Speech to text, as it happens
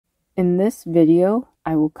In this video,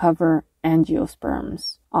 I will cover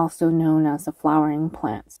angiosperms, also known as the flowering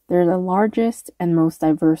plants. They're the largest and most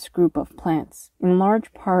diverse group of plants, in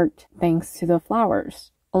large part thanks to the flowers.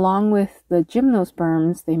 Along with the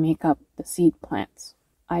gymnosperms, they make up the seed plants.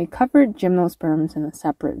 I covered gymnosperms in a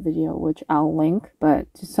separate video, which I'll link,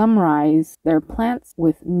 but to summarize, they're plants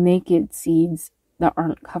with naked seeds that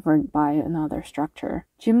aren't covered by another structure.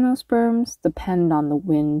 Gymnosperms depend on the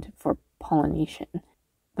wind for pollination.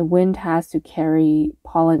 The wind has to carry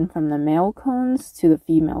pollen from the male cones to the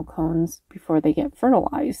female cones before they get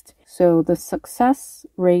fertilized. So the success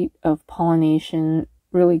rate of pollination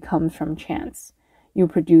really comes from chance. You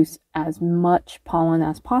produce as much pollen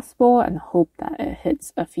as possible and hope that it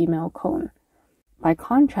hits a female cone. By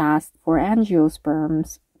contrast, for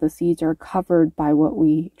angiosperms, the seeds are covered by what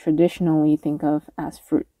we traditionally think of as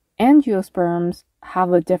fruit. Angiosperms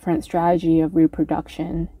have a different strategy of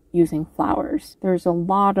reproduction using flowers. There's a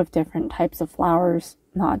lot of different types of flowers,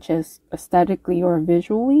 not just aesthetically or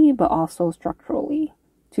visually, but also structurally.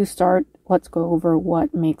 To start, let's go over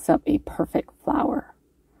what makes up a perfect flower.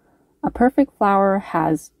 A perfect flower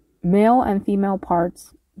has male and female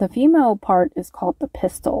parts. The female part is called the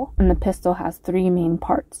pistil, and the pistil has three main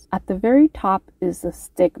parts. At the very top is the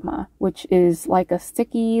stigma, which is like a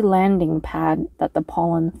sticky landing pad that the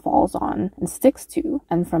pollen falls on and sticks to.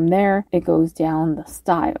 And from there, it goes down the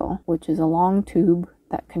style, which is a long tube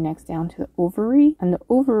that connects down to the ovary, and the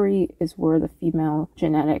ovary is where the female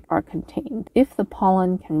genetics are contained. If the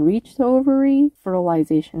pollen can reach the ovary,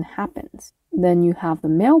 fertilization happens. Then you have the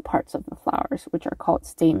male parts of the flowers, which are called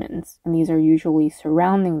stamens, and these are usually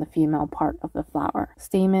surrounding the female part of the flower.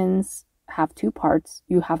 Stamens have two parts.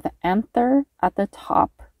 You have the anther at the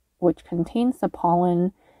top, which contains the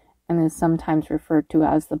pollen and is sometimes referred to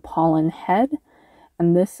as the pollen head,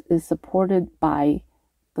 and this is supported by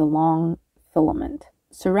the long filament.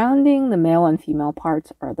 Surrounding the male and female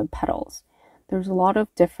parts are the petals. There's a lot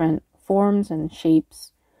of different forms and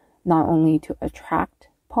shapes, not only to attract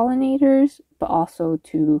pollinators, but also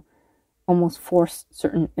to almost force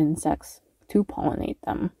certain insects to pollinate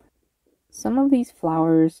them. Some of these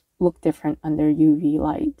flowers look different under UV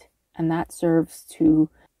light, and that serves to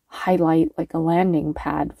highlight like a landing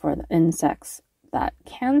pad for the insects that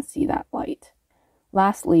can see that light.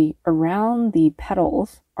 Lastly, around the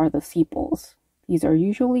petals are the sepals. These are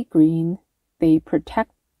usually green. They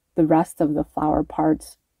protect the rest of the flower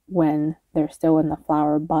parts when they're still in the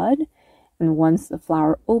flower bud, and once the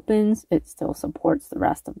flower opens, it still supports the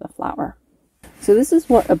rest of the flower. So this is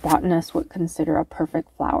what a botanist would consider a perfect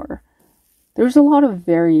flower. There's a lot of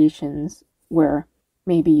variations where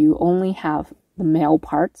maybe you only have the male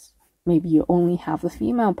parts, maybe you only have the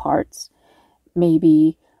female parts,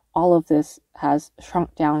 maybe all of this has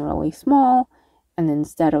shrunk down really small, and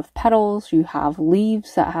instead of petals, you have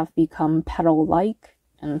leaves that have become petal-like,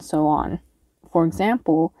 and so on. For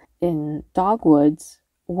example, in dogwoods,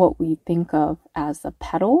 what we think of as the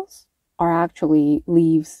petals are actually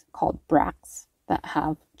leaves called bracts that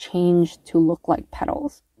have changed to look like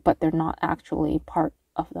petals, but they're not actually part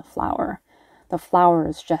of the flower. The flower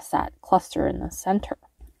is just that cluster in the center.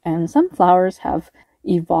 And some flowers have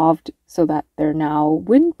evolved so that they're now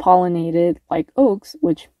wind pollinated like oaks,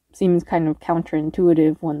 which seems kind of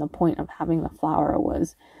counterintuitive when the point of having the flower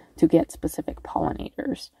was to get specific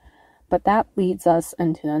pollinators. But that leads us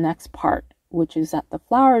into the next part, which is that the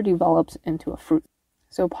flower develops into a fruit.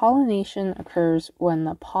 So pollination occurs when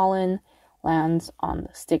the pollen lands on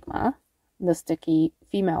the stigma, the sticky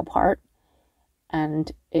female part,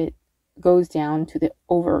 and it goes down to the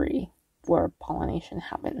ovary where pollination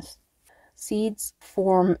happens. Seeds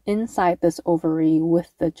form inside this ovary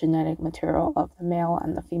with the genetic material of the male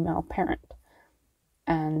and the female parent.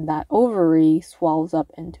 And that ovary swells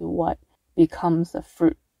up into what becomes the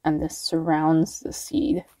fruit, and this surrounds the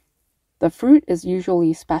seed. The fruit is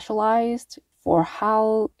usually specialized for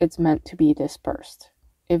how it's meant to be dispersed.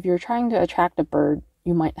 If you're trying to attract a bird,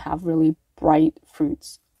 you might have really bright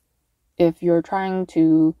fruits. If you're trying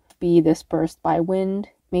to be dispersed by wind,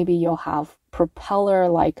 maybe you'll have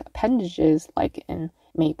propeller-like appendages like in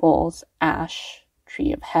maples, ash,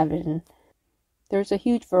 tree of heaven. There's a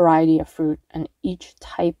huge variety of fruit, and each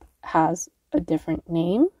type has a different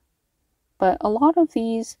name. But a lot of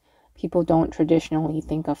these people don't traditionally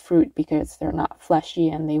think of fruit because they're not fleshy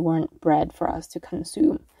and they weren't bred for us to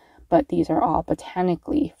consume. But these are all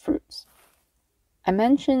botanically fruits. I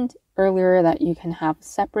mentioned earlier that you can have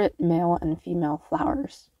separate male and female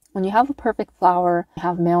flowers. When you have a perfect flower, you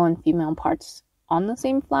have male and female parts on the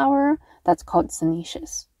same flower. That's called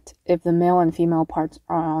synecious. If the male and female parts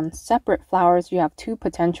are on separate flowers, you have two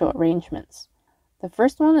potential arrangements. The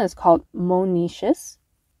first one is called monoecious.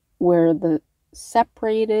 where the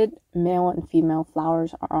separated male and female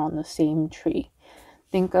flowers are on the same tree.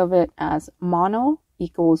 Think of it as mono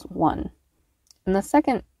equals 1. In the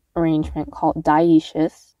second arrangement, called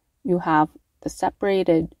dioecious, you have the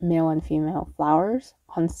separated male and female flowers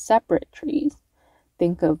on separate trees.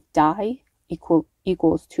 Think of di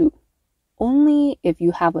equals 2. Only if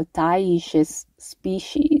you have a dioecious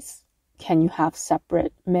species can you have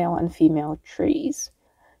separate male and female trees.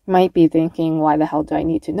 You might be thinking, why the hell do I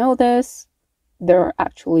need to know this? There are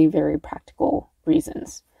actually very practical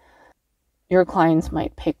reasons. Your clients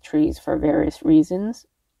might pick trees for various reasons.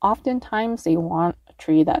 Oftentimes they want a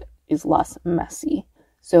tree that is less messy.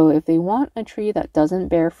 So if they want a tree that doesn't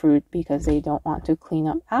bear fruit because they don't want to clean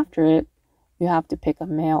up after it, you have to pick a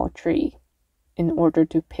male tree. In order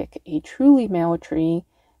to pick a truly male tree,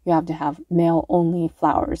 you have to have male-only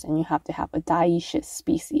flowers, and you have to have a dioecious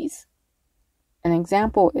species. An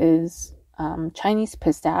example is Chinese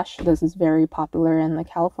pistache. This is very popular in the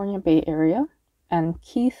California Bay Area, and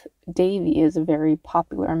Keith Davy is a very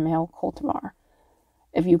popular male cultivar.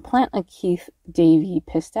 If you plant a Keith Davy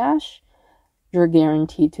pistache, you're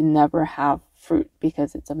guaranteed to never have fruit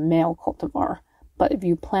because it's a male cultivar. But if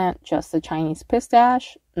you plant just a Chinese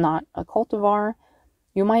pistache, not a cultivar,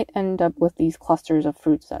 you might end up with these clusters of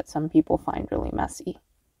fruits that some people find really messy.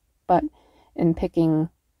 But in picking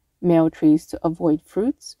male trees to avoid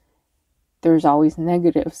fruits, there's always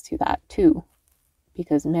negatives to that too,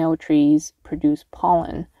 because male trees produce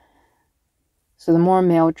pollen. So the more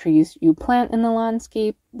male trees you plant in the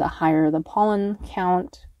landscape, the higher the pollen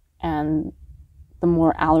count and the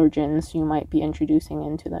more allergens you might be introducing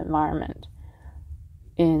into the environment.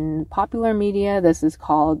 In popular media, this is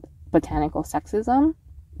called botanical sexism,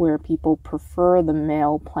 where people prefer the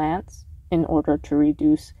male plants in order to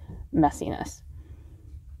reduce messiness.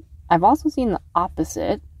 I've also seen the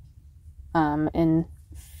opposite. In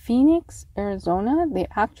Phoenix, Arizona, they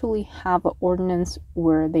actually have an ordinance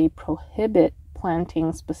where they prohibit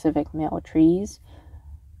planting specific male trees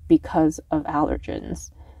because of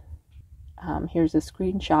allergens. Here's a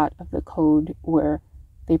screenshot of the code where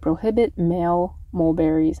they prohibit male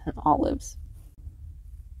mulberries and olives.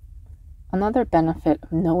 Another benefit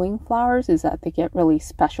of knowing flowers is that they get really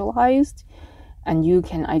specialized, and you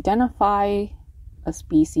can identify a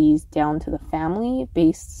species down to the family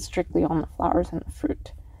based strictly on the flowers and the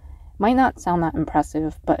fruit. Might not sound that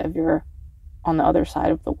impressive, but if you're on the other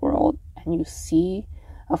side of the world and you see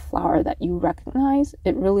a flower that you recognize,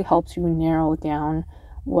 it really helps you narrow down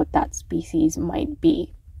what that species might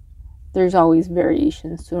be. There's always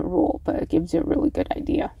variations to the rule, but it gives you a really good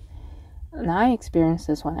idea. And I experienced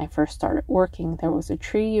this when I first started working. There was a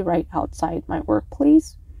tree right outside my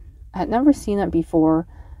workplace. I had never seen it before.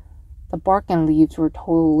 The bark and leaves were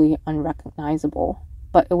totally unrecognizable,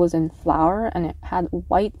 but it was in flower and it had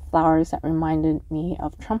white flowers that reminded me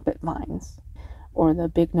of trumpet vines or the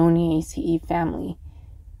Bignoniaceae family.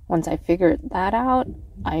 Once I figured that out,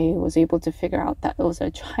 I was able to figure out that it was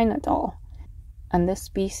a China doll. And this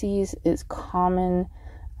species is common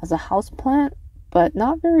as a houseplant, but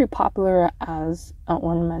not very popular as an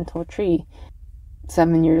ornamental tree.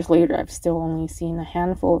 7 years later, I've still only seen a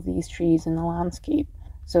handful of these trees in the landscape.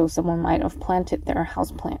 So someone might have planted their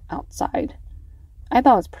houseplant outside. I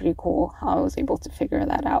thought it was pretty cool how I was able to figure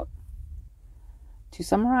that out. To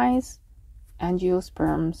summarize,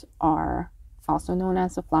 angiosperms are also known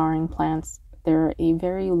as the flowering plants. They're a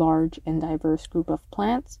very large and diverse group of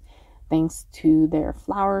plants thanks to their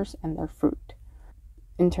flowers and their fruit.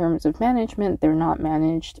 In terms of management, they're not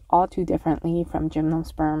managed all too differently from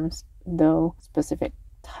gymnosperms, though specific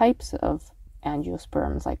types of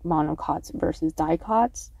angiosperms like monocots versus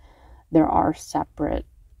dicots, there are separate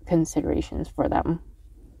considerations for them.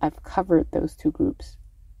 I've covered those two groups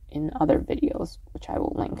in other videos, which I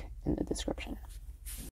will link in the description.